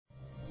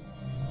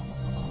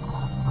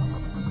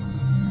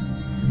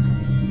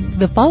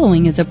The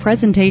following is a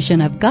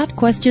presentation of Got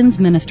Questions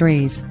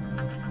Ministries.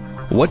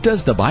 What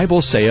does the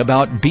Bible say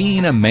about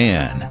being a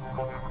man?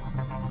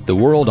 The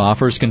world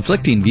offers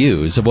conflicting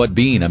views of what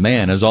being a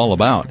man is all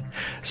about.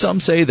 Some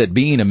say that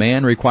being a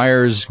man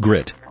requires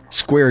grit,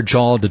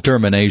 square-jawed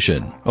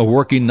determination, a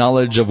working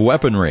knowledge of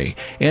weaponry,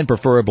 and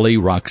preferably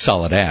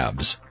rock-solid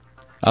abs.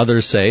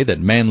 Others say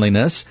that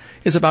manliness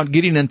is about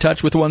getting in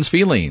touch with one's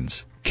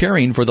feelings,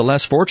 caring for the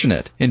less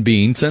fortunate, and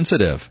being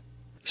sensitive.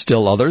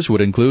 Still others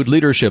would include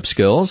leadership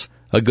skills,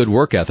 a good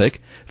work ethic,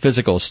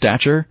 physical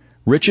stature,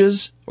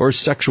 riches, or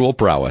sexual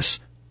prowess.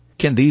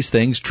 Can these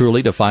things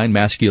truly define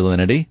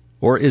masculinity,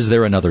 or is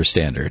there another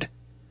standard?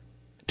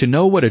 To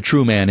know what a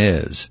true man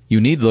is, you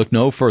need look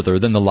no further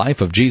than the life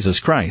of Jesus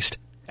Christ.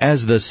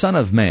 As the Son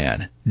of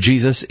Man,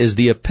 Jesus is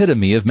the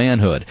epitome of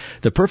manhood,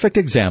 the perfect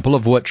example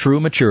of what true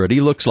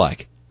maturity looks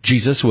like.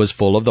 Jesus was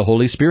full of the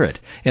Holy Spirit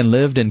and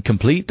lived in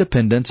complete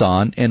dependence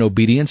on and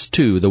obedience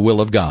to the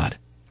will of God.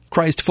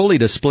 Christ fully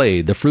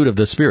displayed the fruit of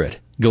the Spirit,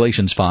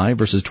 Galatians 5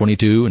 verses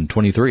 22 and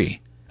 23.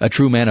 A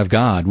true man of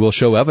God will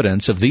show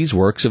evidence of these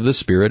works of the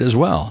Spirit as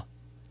well.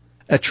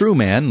 A true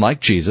man, like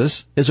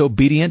Jesus, is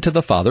obedient to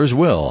the Father's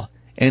will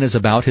and is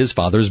about his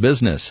Father's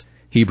business,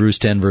 Hebrews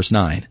 10 verse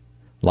 9.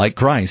 Like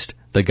Christ,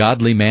 the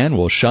godly man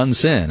will shun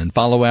sin and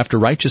follow after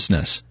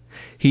righteousness.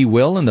 He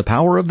will, in the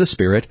power of the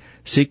Spirit,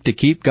 seek to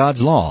keep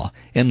God's law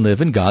and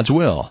live in God's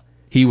will.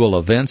 He will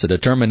evince a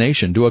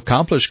determination to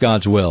accomplish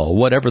God's will,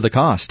 whatever the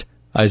cost,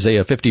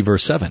 Isaiah 50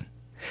 verse 7.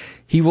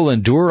 He will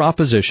endure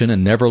opposition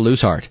and never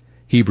lose heart,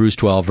 Hebrews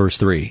 12 verse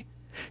 3.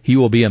 He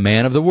will be a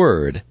man of the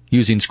Word,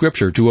 using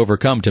Scripture to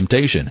overcome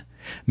temptation,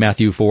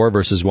 Matthew 4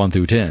 verses 1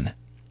 through 10.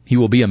 He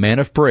will be a man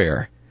of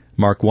prayer,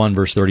 Mark 1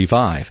 verse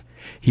 35.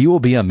 He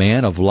will be a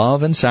man of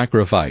love and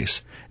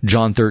sacrifice,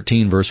 John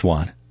 13 verse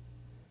 1.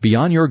 Be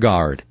on your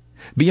guard.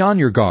 Be on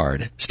your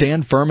guard.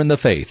 Stand firm in the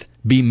faith.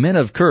 Be men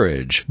of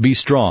courage. Be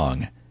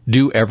strong.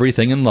 Do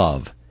everything in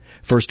love.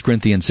 1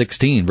 Corinthians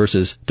 16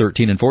 verses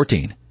 13 and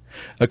 14.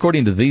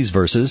 According to these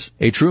verses,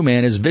 a true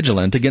man is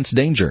vigilant against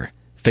danger,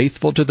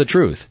 faithful to the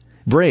truth,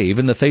 brave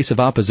in the face of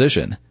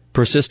opposition,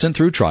 persistent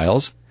through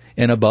trials,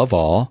 and above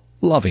all,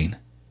 loving.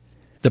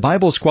 The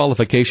Bible's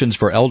qualifications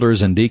for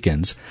elders and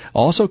deacons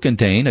also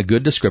contain a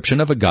good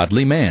description of a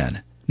godly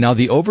man. Now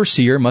the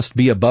overseer must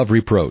be above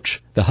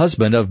reproach, the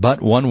husband of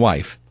but one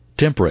wife,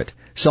 temperate,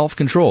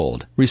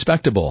 self-controlled,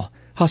 respectable,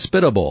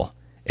 hospitable,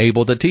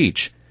 able to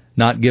teach,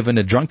 not given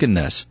to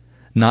drunkenness,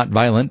 not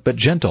violent but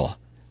gentle,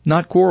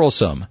 not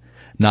quarrelsome,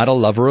 not a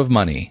lover of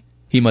money.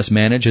 He must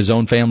manage his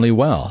own family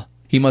well.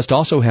 He must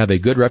also have a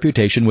good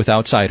reputation with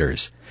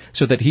outsiders,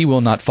 so that he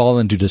will not fall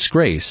into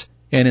disgrace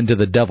and into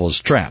the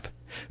devil's trap.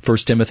 1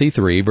 Timothy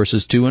 3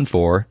 verses 2 and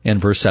 4 and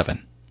verse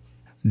 7.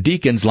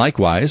 Deacons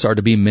likewise are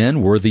to be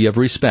men worthy of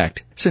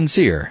respect,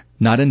 sincere,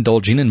 not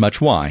indulging in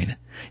much wine,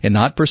 and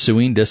not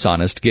pursuing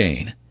dishonest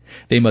gain.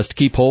 They must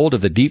keep hold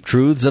of the deep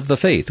truths of the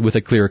faith with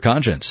a clear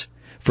conscience.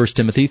 1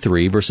 Timothy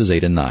 3 verses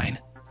 8 and 9.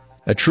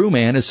 A true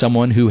man is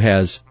someone who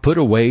has put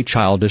away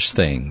childish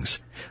things.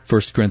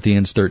 1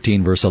 Corinthians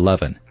 13 verse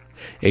 11.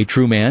 A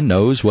true man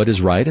knows what is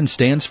right and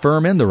stands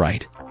firm in the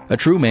right. A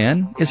true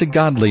man is a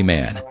godly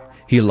man.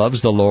 He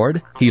loves the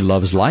Lord, he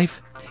loves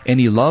life,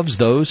 and he loves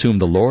those whom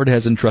the Lord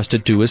has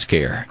entrusted to his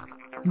care.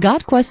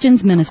 Got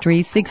Questions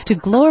Ministries seeks to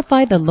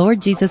glorify the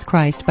Lord Jesus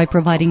Christ by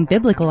providing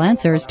biblical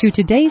answers to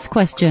today's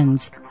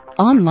questions.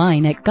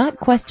 Online at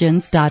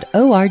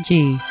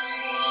GotQuestions.org.